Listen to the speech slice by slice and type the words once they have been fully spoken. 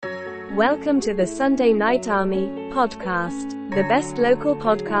Welcome to the Sunday Night Army podcast, the best local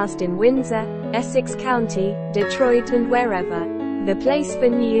podcast in Windsor, Essex County, Detroit, and wherever. The place for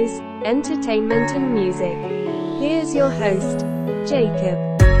news, entertainment, and music. Here's your host, Jacob.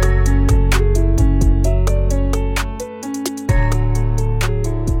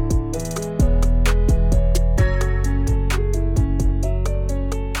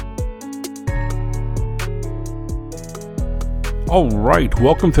 All right,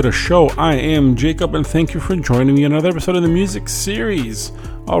 welcome to the show. I am Jacob, and thank you for joining me on another episode of the music series.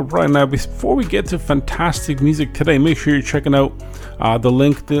 All right, now before we get to fantastic music today, make sure you're checking out the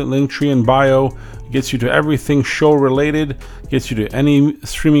link tree in bio. It gets you to everything show related, gets you to any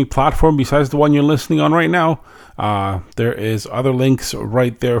streaming platform besides the one you're listening on right now. There is other links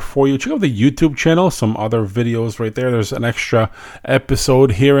right there for you. Check out the YouTube channel, some other videos right there. There's an extra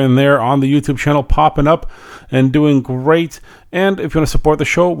episode here and there on the YouTube channel popping up and doing great. And if you want to support the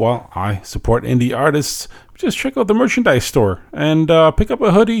show, well, I support indie artists. Just check out the merchandise store and pick up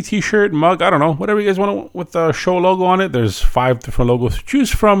a hoodie, t-shirt, mug, I don't know, whatever you guys want with the show logo on it. There's 5 different logos to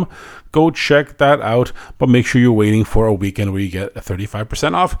choose from. Go check that out, but make sure you're waiting for a weekend where you get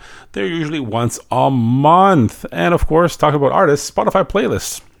 35% off. They're usually once a month. And of course, talk about artists, Spotify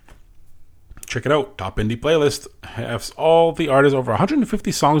playlists. Check it out. Top Indie Playlist has all the artists, over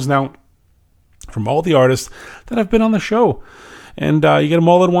 150 songs now from all the artists that have been on the show. And you get them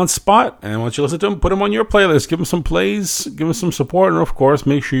all in one spot. And once you listen to them, put them on your playlist. Give them some plays, give them some support. And of course,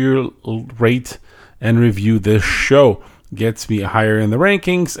 make sure you rate and review this show. Gets me higher in the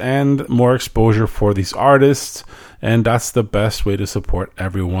rankings and more exposure for these artists. And that's the best way to support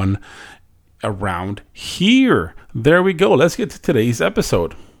everyone around here. There we go. Let's get to today's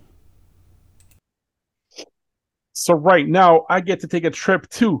episode. So right now, I get to take a trip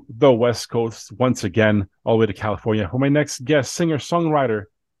to the West Coast once again, all the way to California, for my next guest, singer-songwriter,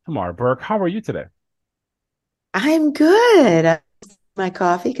 Tamar, Berk. How are you today? I'm good. My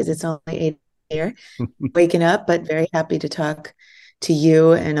coffee, because it's only 8 here. Waking up, but very happy to talk to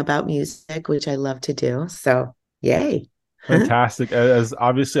you and about music, which I love to do. So, yay. Fantastic. As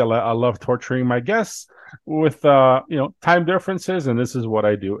obviously, I love torturing my guests with time differences, and this is what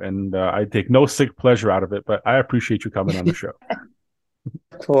I do, and I take no sick pleasure out of it, but I appreciate you coming on the show.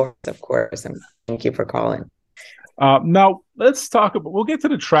 Of course, and thank you for calling. Now let's talk about, we'll get to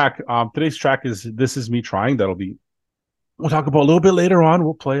the track. Today's track is This Is Me Trying. We'll talk about a little bit later on.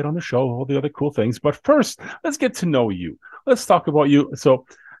 We'll play it on the show, all the other cool things, but first let's get to know you. Let's talk about you. So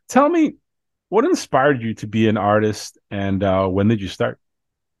tell me, what inspired you to be an artist, and when did you start?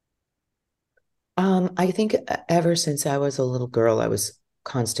 I think ever since I was a little girl, I was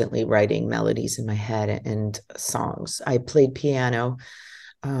constantly writing melodies in my head and songs. I played piano.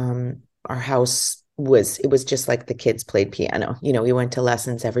 Our house was just like the kids played piano. We went to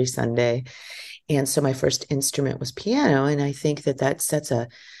lessons every Sunday. And so my first instrument was piano. And I think that sets a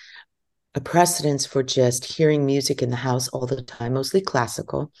precedence for just hearing music in the house all the time, mostly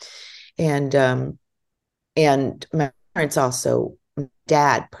classical. And my parents also,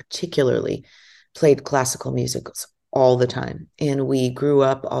 dad particularly, played classical music all the time. And we grew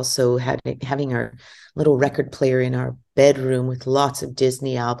up also having our little record player in our bedroom with lots of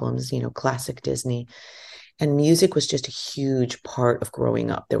Disney albums, classic Disney. And music was just a huge part of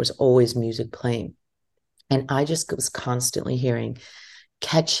growing up. There was always music playing. And I just was constantly hearing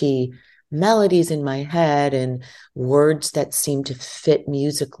catchy melodies in my head and words that seemed to fit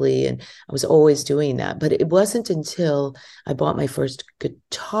musically. And I was always doing that. But it wasn't until I bought my first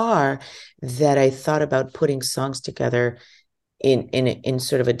guitar that I thought about putting songs together in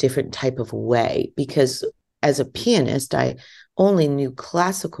sort of a different type of way. Because as a pianist, I only knew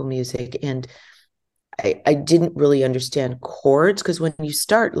classical music, and I didn't really understand chords, because when you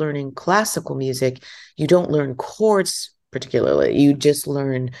start learning classical music, you don't learn chords particularly. You just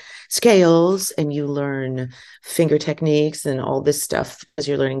learn scales and you learn finger techniques and all this stuff as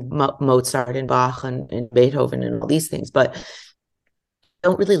you're learning Mozart and Bach and Beethoven and all these things. But you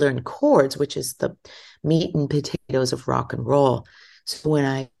don't really learn chords, which is the meat and potatoes of rock and roll. So when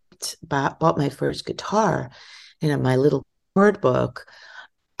I bought my first guitar, in my little chord book,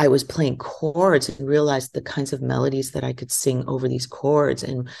 I was playing chords and realized the kinds of melodies that I could sing over these chords,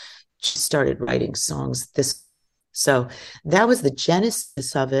 and just started writing songs. So that was the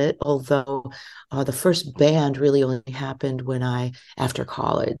genesis of it, although the first band really only happened after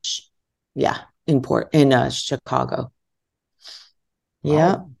college. Yeah, in Chicago.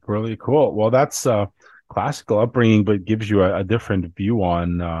 Yeah. Oh, really cool. Well, that's classical upbringing, but gives you a different view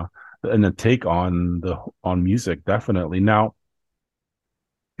on and a take on music, definitely. Now,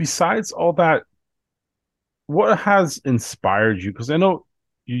 besides all that, what has inspired you? Because I know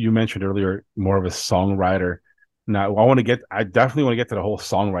you mentioned earlier more of a songwriter. Now, I definitely want to get to the whole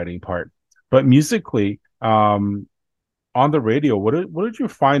songwriting part, but musically, on the radio, what did you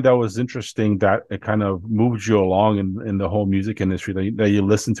find that was interesting that it kind of moved you along in the whole music industry that you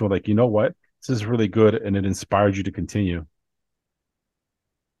listened to, like, you know what, this is really good, and it inspired you to continue?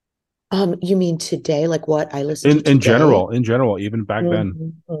 You mean today, like what I listen to today? In general, even back then.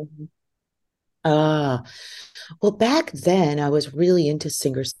 Mhm, mhm. Ah, well, back then I was really into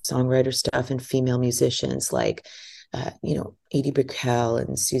singer-songwriter stuff and female musicians like, Edie Brickell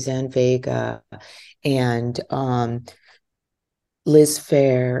and Suzanne Vega and Liz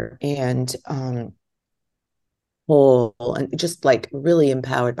Phair and Hole, and just like really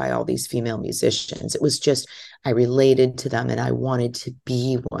empowered by all these female musicians. It was just, I related to them and I wanted to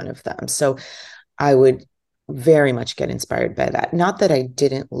be one of them. So I would very much get inspired by that. Not that I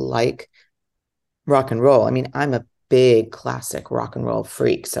didn't like rock and roll. I mean, I'm a big classic rock and roll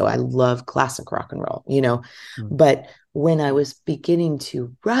freak. So I love classic rock and roll. Mm. But when I was beginning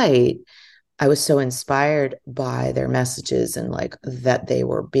to write, I was so inspired by their messages and like that they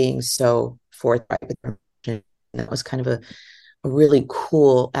were being so forthright with their messaging. That was kind of a really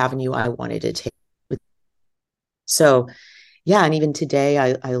cool avenue I wanted to take. So yeah, and even today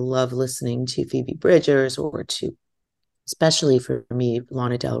I love listening to Phoebe Bridgers or to, especially for me,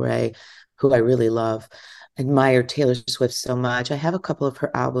 Lana Del Rey, who I really love. Admire Taylor Swift so much. I have a couple of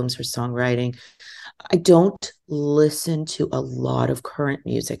her albums, her songwriting. I don't listen to a lot of current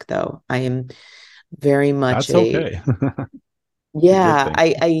music though. I am very much That's okay. It's a good yeah,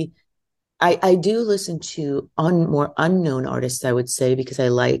 thing. I do listen to more unknown artists, I would say, because I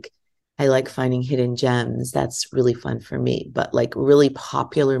like finding hidden gems. That's really fun for me. But like really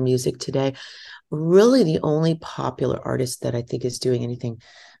popular music today, really the only popular artist that I think is doing anything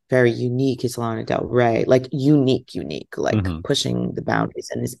very unique is Lana Del Rey. Like unique, like Hmm. pushing the boundaries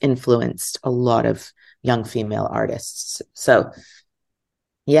and has influenced a lot of young female artists. So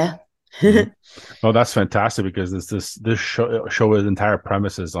yeah. Hmm. Oh, that's fantastic because this show's entire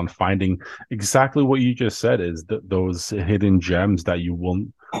premise is on finding exactly what you just said, is those hidden gems that you will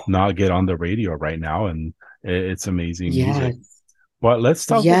not get on the radio right now, and it's amazing music. Yes. But let's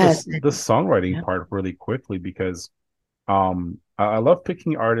talk about Yes. the songwriting Yeah. part really quickly, because I love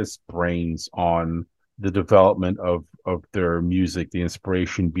picking artists' brains on the development of their music, the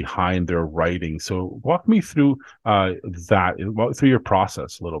inspiration behind their writing. So walk me through walk through your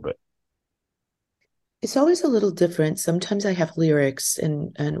process a little bit. It's always a little different. Sometimes I have lyrics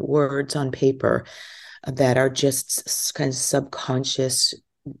and words on paper that are just kind of subconscious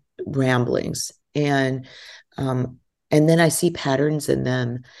ramblings. And then I see patterns in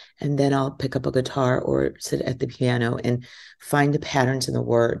them. And then I'll pick up a guitar or sit at the piano and find the patterns in the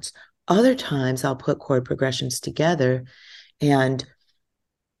words. Other times I'll put chord progressions together and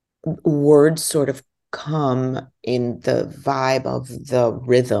words sort of come in the vibe of the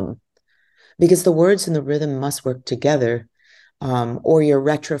rhythm because the words and the rhythm must work together, or you're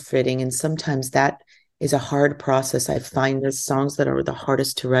retrofitting. And sometimes that is a hard process. I find the songs that are the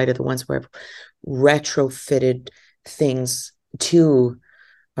hardest to write are the ones where I've retrofitted things to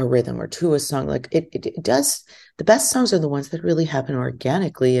a rhythm or to a song. Like it does. The best songs are the ones that really happen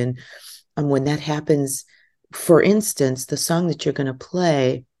organically. And when that happens, for instance, the song that you're going to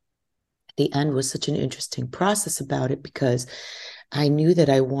play at the end was such an interesting process about it because I knew that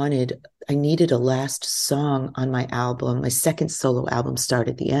I needed a last song on my album, my second solo album, Start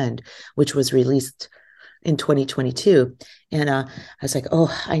at the End, which was released in 2022. And I was like, oh,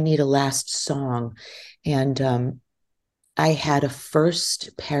 I need a last song. And I had a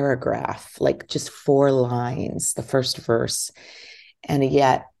first paragraph, like just 4 lines, the first verse. And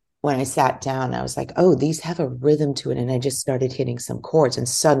yet, when I sat down, I was like, oh, these have a rhythm to it. And I just started hitting some chords. And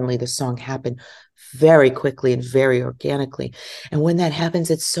suddenly the song happened very quickly and very organically. And when that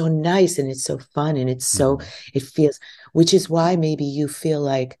happens, it's so nice and it's so fun. And Mhm. it feels, which is why maybe you feel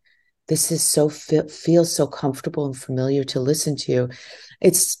like this is feels so comfortable and familiar to listen to.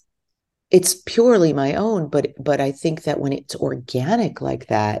 It's, it's purely my own, but I think that when it's organic like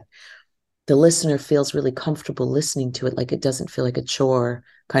that, the listener feels really comfortable listening to it, like it doesn't feel like a chore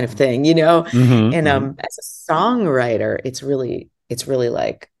kind of thing. Hmm. And Hmm. as a songwriter, it's really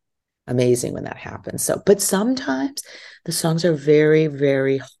like amazing when that happens. So, but sometimes the songs are very,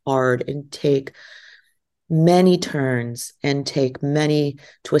 very hard and take many turns and take many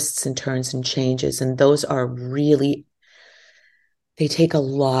twists and turns and changes. And those are really, they take a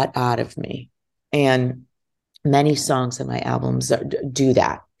lot out of me. And many songs in my albums do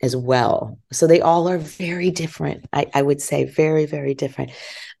that as well. So they all are very different. I would say very, very different.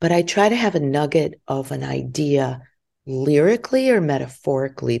 But I try to have a nugget of an idea lyrically or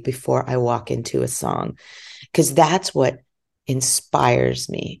metaphorically before I walk into a song, because that's what inspires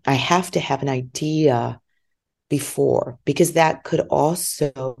me. I have to have an idea before, because that could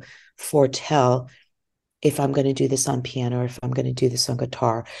also foretell if I'm going to do this on piano or if I'm going to do this on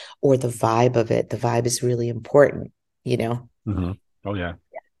guitar, or the vibe of it. The vibe is really important, you know? Mm-hmm. Oh yeah.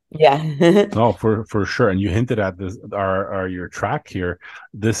 Yeah. No, for sure. And you hinted at this our your track here.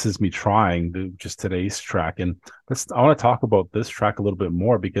 This is me trying just today's track. And I want to talk about this track a little bit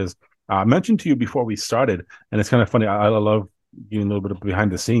more because I mentioned to you before we started, and it's kind of funny. I love giving a little bit of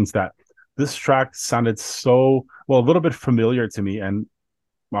behind the scenes that this track sounded so well, a little bit familiar to me. And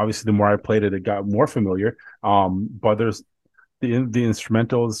obviously the more I played it, it got more familiar. But there's the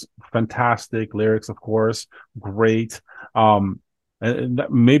instrumentals, fantastic lyrics, of course, great. And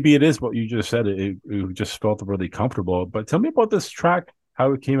maybe it is what you just said. It just felt really comfortable. But tell me about this track,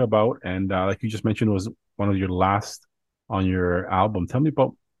 how it came about, and like you just mentioned, it was one of your last on your album. Tell me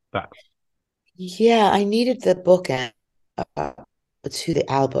about that. Yeah, I needed the bookend uh, to the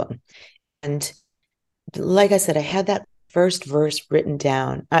album. And like I said, I had that first verse written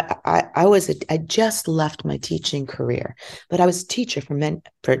down. I just left my teaching career, but I was a teacher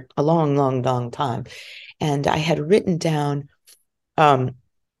for a long, long, long time. And I had written down, um,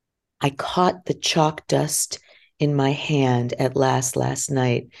 I caught the chalk dust in my hand at last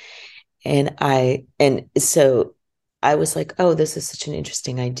night. And so I was like, oh, this is such an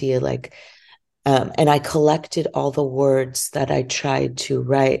interesting idea. Like, and I collected all the words that I tried to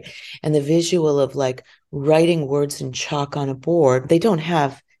write, and the visual of like writing words in chalk on a board. They don't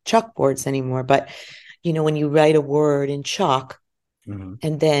have chalkboards anymore, but when you write a word in chalk Mm-hmm.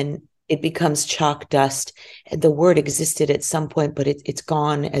 and then it becomes chalk dust. The word existed at some point, but it's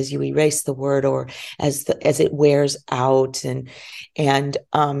gone as you erase the word, or as it wears out. And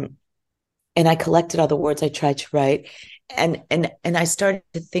I collected all the words I tried to write, and I started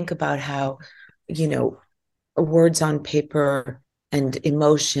to think about how, you know, words on paper and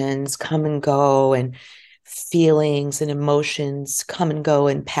emotions come and go, and feelings and emotions come and go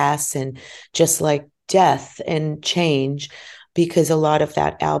and pass, and just like death and change, because a lot of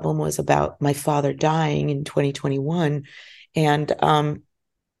that album was about my father dying in 2021. And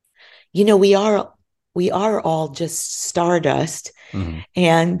you know we are all just stardust. Mm-hmm.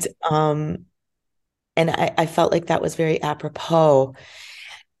 And um and I felt like that was very apropos.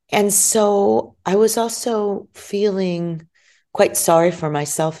 And so I was also feeling quite sorry for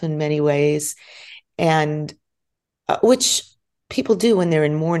myself in many ways, and which people do when they're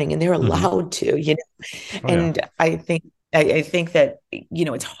in mourning, and they're Mm-hmm. allowed to, Oh yeah. And I think that,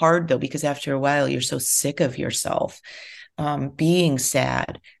 it's hard though, because after a while you're so sick of yourself being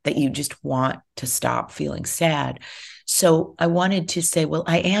sad that you just want to stop feeling sad. So I wanted to say, well,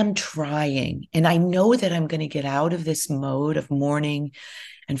 I am trying, and I know that I'm going to get out of this mode of mourning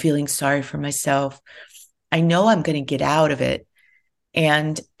and feeling sorry for myself. I know I'm going to get out of it.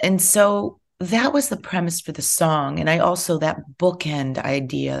 And so that was the premise for the song. And I also, that bookend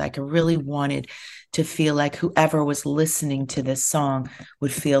idea, like I really wanted to feel like whoever was listening to this song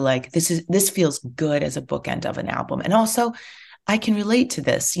would feel like this feels good as a bookend of an album. And also I can relate to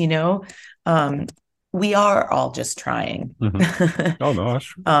this, um, we are all just trying. Mm-hmm. Oh no, that's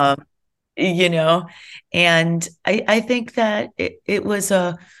true. um, you know and I think that it was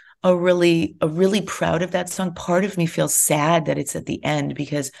a really proud of that song. Part of me feels sad that it's at the end,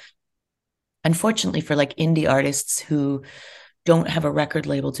 because unfortunately for like indie artists who don't have a record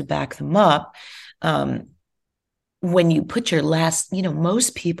label to back them up, um, when you put your last,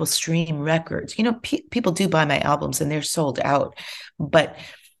 most people stream records, people do buy my albums and they're sold out, but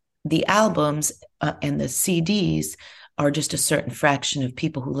the albums and the CDs are just a certain fraction of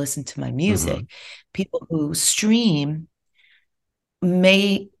people who listen to my Mm-hmm. music. People who stream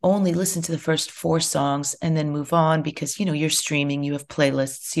may only listen to the first 4 songs and then move on, because you're streaming, you have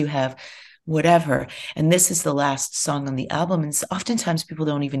playlists, you have whatever, and this is the last song on the album, and oftentimes people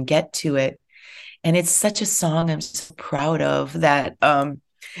don't even get to it. And it's such a song I'm so proud of, that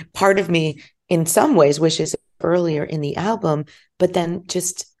part of me in some ways wishes earlier in the album, but then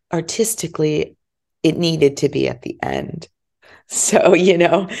just artistically it needed to be at the end. So,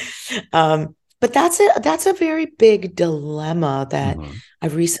 but that's a very big dilemma that Mm-hmm.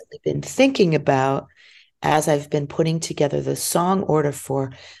 I've recently been thinking about as I've been putting together the song order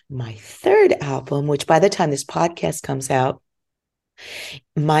for my third album, which by the time this podcast comes out,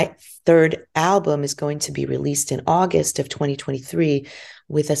 my third album is going to be released in August of 2023,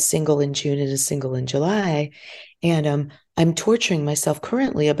 with a single in June and a single in July. And I'm torturing myself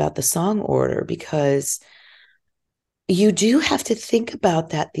currently about the song order, because you do have to think about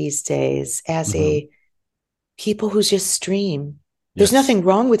that these days as Mm-hmm. people who just stream. There's Yes. nothing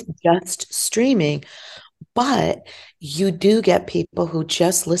wrong with just streaming, but you do get people who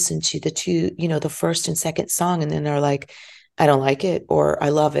just listen to the first and second song, and then they're like, I don't like it, or I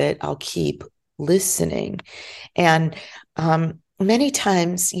love it. I'll keep listening. And many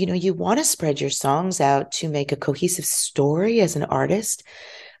times, you want to spread your songs out to make a cohesive story as an artist,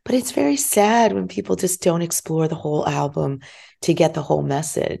 but it's very sad when people just don't explore the whole album to get the whole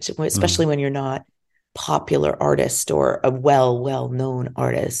message, Mm-hmm. especially when you're not popular artist or a well known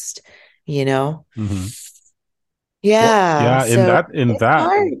artist, you know? Mm-hmm. Well, Yeah. yeah, in So it's that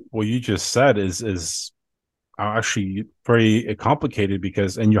hard. what you just said is actually very complicated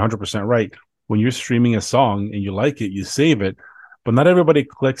because, and you're 100% right. When you're streaming a song and you like it, you save it, but not everybody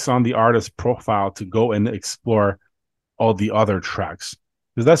clicks on the artist profile to go and explore all the other tracks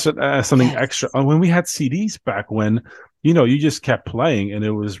because that's something extra. Yes. When we had CDs back when, you just kept playing and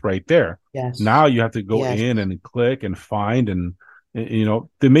it was right there. Yes. Now you have to go Yes. in and click and find and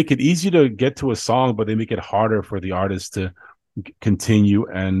they make it easy to get to a song, but they make it harder for the artist to continue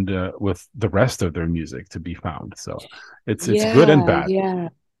and with the rest of their music to be found. So it's good and Yeah. bad. Yeah.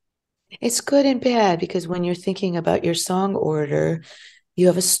 It's good and bad because when you're thinking about your song order, you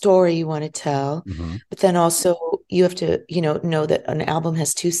have a story you want to tell, Mm-hmm. but then also you have to, know that an album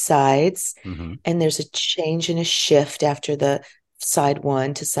has two sides Mm-hmm. and there's a change and a shift after the side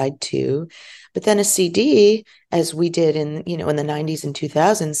one to side two. But then a CD, as we did in the 90s and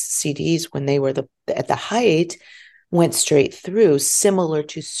 2000s, CDs when they were at the height went straight through, similar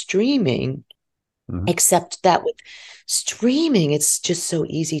to streaming. Mm-hmm. Except that with streaming, it's just so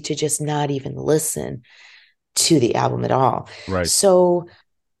easy to just not even listen to the album at all. Right. So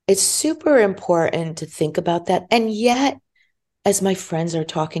it's super important to think about that. And yet, as my friends are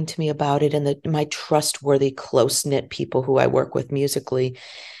talking to me about it, and my trustworthy, close knit people who I work with musically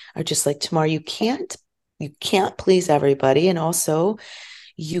are just like, Tamar, you can't please everybody. And also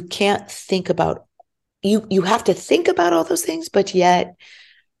you can't think about you have to think about all those things, but yet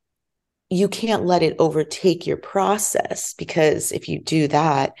you can't let it overtake your process, because if you do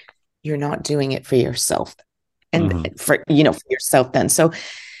that, you're not doing it for yourself and Mm-hmm. for yourself then. So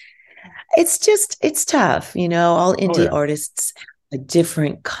it's tough, all Oh indie yeah. artists have a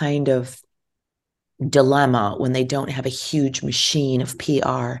different kind of dilemma when they don't have a huge machine of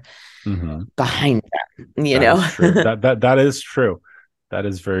PR Mm-hmm. behind them, That is true. That is true. That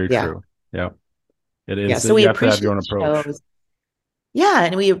is very Yeah. true. Yeah. It Yeah. is. So we You have to have your appreciate own approach. shows. Yeah.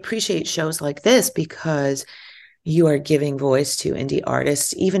 And we appreciate shows like this because you are giving voice to indie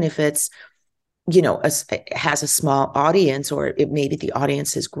artists, even if it's has a small audience, or maybe the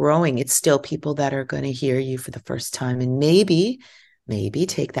audience is growing. It's still people that are going to hear you for the first time, and maybe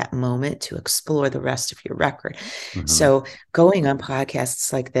take that moment to explore the rest of your record. Mm-hmm. So going on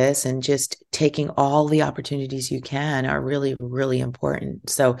podcasts like this and just taking all the opportunities you can are really, really important.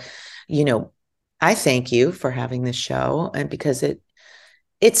 So, you know, I thank you for having this show, and because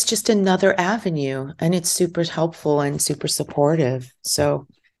it's just another avenue, and it's super helpful and super supportive. So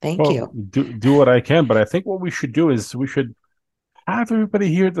thank Well, you. do what I can, but I think what we should do is we should have everybody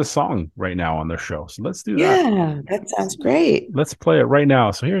hear the song right now on the show. So let's do that. Yeah, that sounds great. Let's play it right now.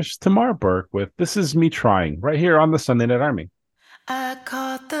 So here's Tamar Berk with "This Is Me Trying" right here on the Sunday Night Army. I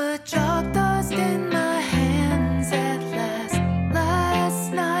caught the chalk dust in my hands at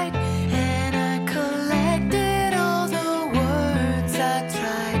last night, and I collected all the words I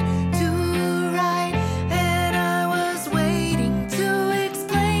tried to write, and I was waiting to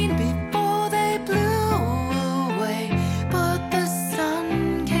explain before they blew away, but the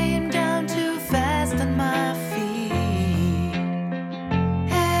sun came down too fast on my feet,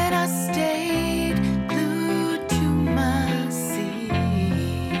 and I stayed glued to my seat.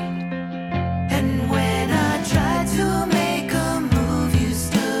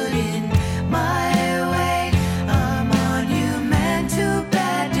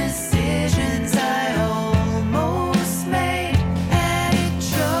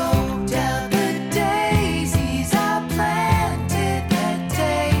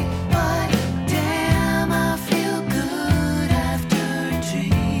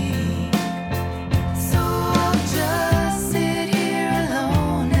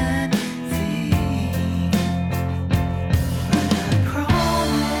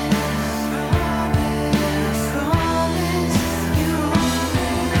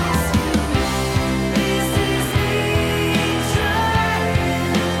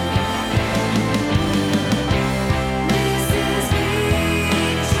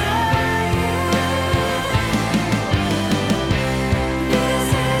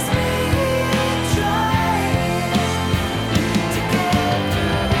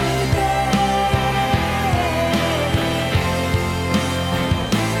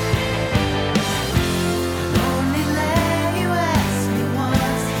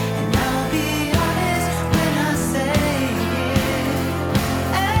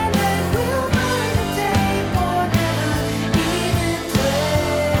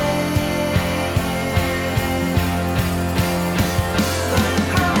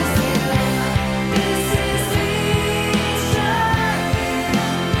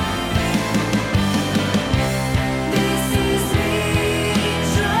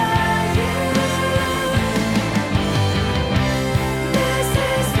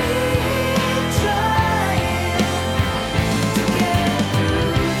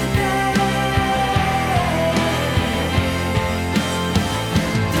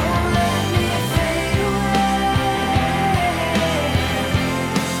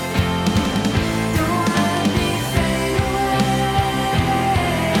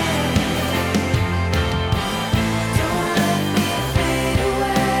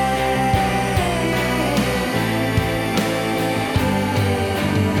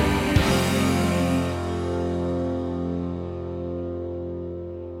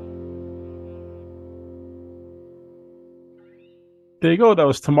 There you go. That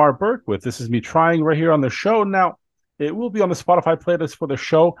was Tamar Berk with This Is Me Trying right here on the show. Now, it will be on the Spotify playlist for the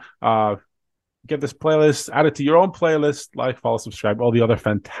show. Get this playlist, add it to your own playlist, like, follow, subscribe, all the other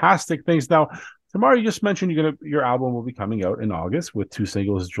fantastic things. Now, Tamar, you just mentioned your album will be coming out in August with 2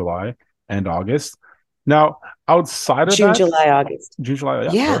 singles, July and August. Now, outside of June, that, July, August. June, July,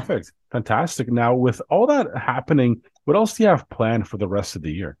 yeah, Yeah. perfect. Fantastic. Now, with all that happening, what else do you have planned for the rest of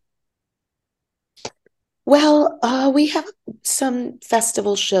the year? Well, we have some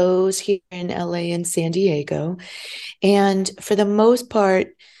festival shows here in LA and San Diego. And for the most part,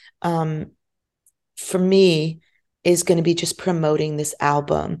 for me, is going to be just promoting this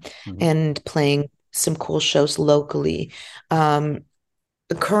album and playing some cool shows locally.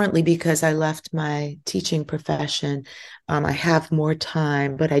 Currently, because I left my teaching profession, I have more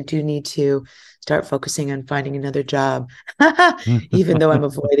time, but I do need to start focusing on finding another job, even though I'm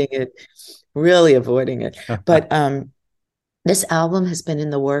avoiding it, really avoiding it. But this album has been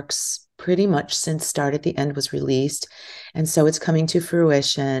in the works pretty much since Start at the End was released. And so it's coming to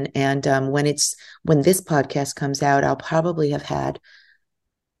fruition. And when this podcast comes out, I'll probably have had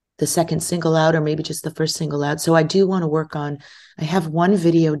the second single out, or maybe just the first single out. So I do want to work on, I have one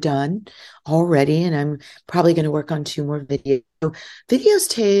video done already, and I'm probably going to work on 2 more videos. So videos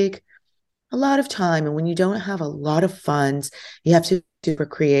take a lot of time. And when you don't have a lot of funds, you have to be super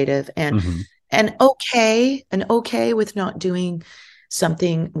creative and okay with not doing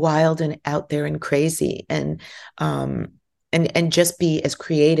something wild and out there and crazy, and just be as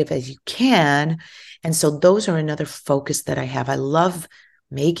creative as you can. And so those are another focus that I have. I love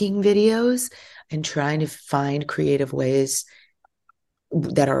making videos and trying to find creative ways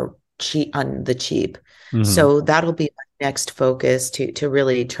that are cheap, on the cheap. So that'll be my next focus, to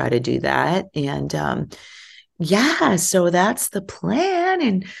really try to do that. And yeah, so that's the plan,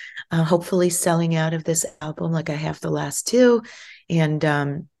 and hopefully selling out of this album like I have the last 2, and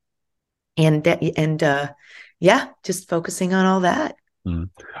yeah, just focusing on all that.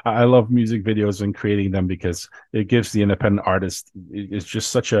 I love music videos and creating them because it gives the independent artist, it's just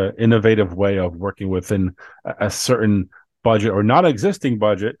such an innovative way of working within a certain budget or not existing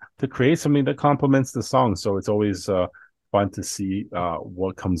budget to create something that complements the song. So it's always fun to see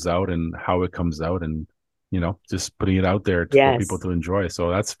what comes out and how it comes out, and just putting it out there for people to enjoy.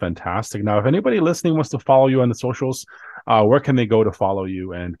 So that's fantastic. Now, if anybody listening wants to follow you on the socials, where can they go to follow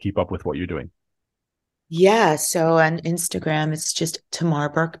you and keep up with what you're doing? Yeah, so on Instagram, it's just Tamar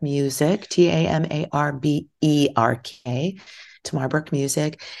Berk Music, TamarBerk, Tamar Berk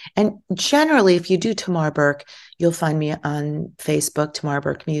Music. And generally, if you do Tamar Berk, you'll find me on Facebook, Tamar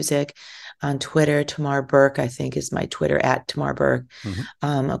Berk Music, on Twitter, Tamar Berk, I think is my Twitter, at Tamar Berk.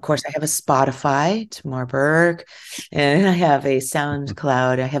 Of course, I have a Spotify, Tamar Berk, and I have a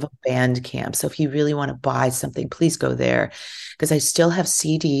SoundCloud. I have a Bandcamp. So if you really want to buy something, please go there, because I still have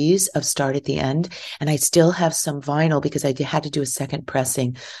CDs of Start at the End, and I still have some vinyl because I had to do a second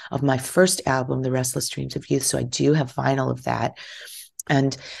pressing of my first album, The Restless Dreams of Youth. So I do have vinyl of that.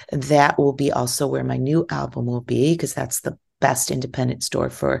 And that will be also where my new album will be, because that's the best independent store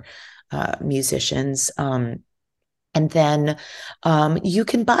for musicians. And then you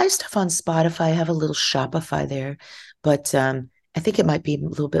can buy stuff on Spotify. I have a little Shopify there, but I think it might be a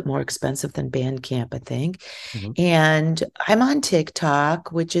little bit more expensive than Bandcamp, I think. And I'm on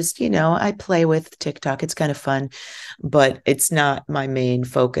TikTok, which is, I play with TikTok. It's kind of fun, but it's not my main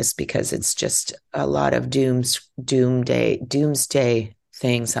focus because it's just a lot of doomsday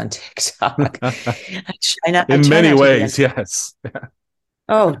things on TikTok. In many ways, yes.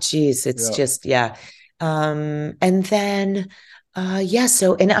 Oh, geez. It's just, yeah. And then,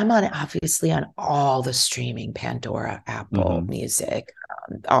 so, and I'm obviously on all the streaming, Pandora, Apple Music,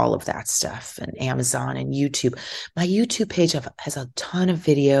 all of that stuff, and Amazon and YouTube. My YouTube page has a ton of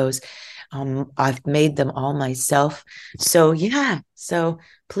videos. I've made them all myself. So yeah, so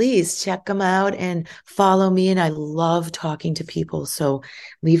please check them out and follow me. And I love talking to people. So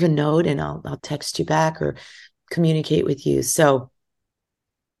leave a note and I'll text you back or communicate with you. So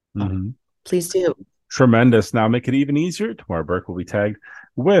please do. Tremendous. Now, make it even easier. Tamar Berk will be tagged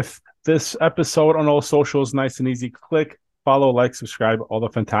with this episode on all socials. Nice and easy. Click, follow, like, subscribe, all the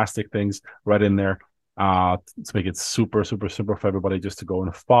fantastic things right in there. To make it super, super simple for everybody just to go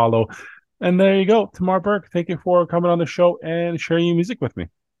and follow. And there you go. Tamar Berk, thank you for coming on the show and sharing your music with me.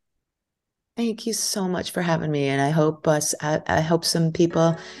 Thank you so much for having me. And I hope I hope some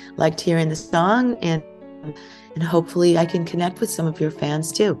people liked hearing the song, and hopefully I can connect with some of your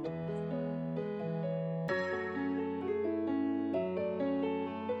fans too.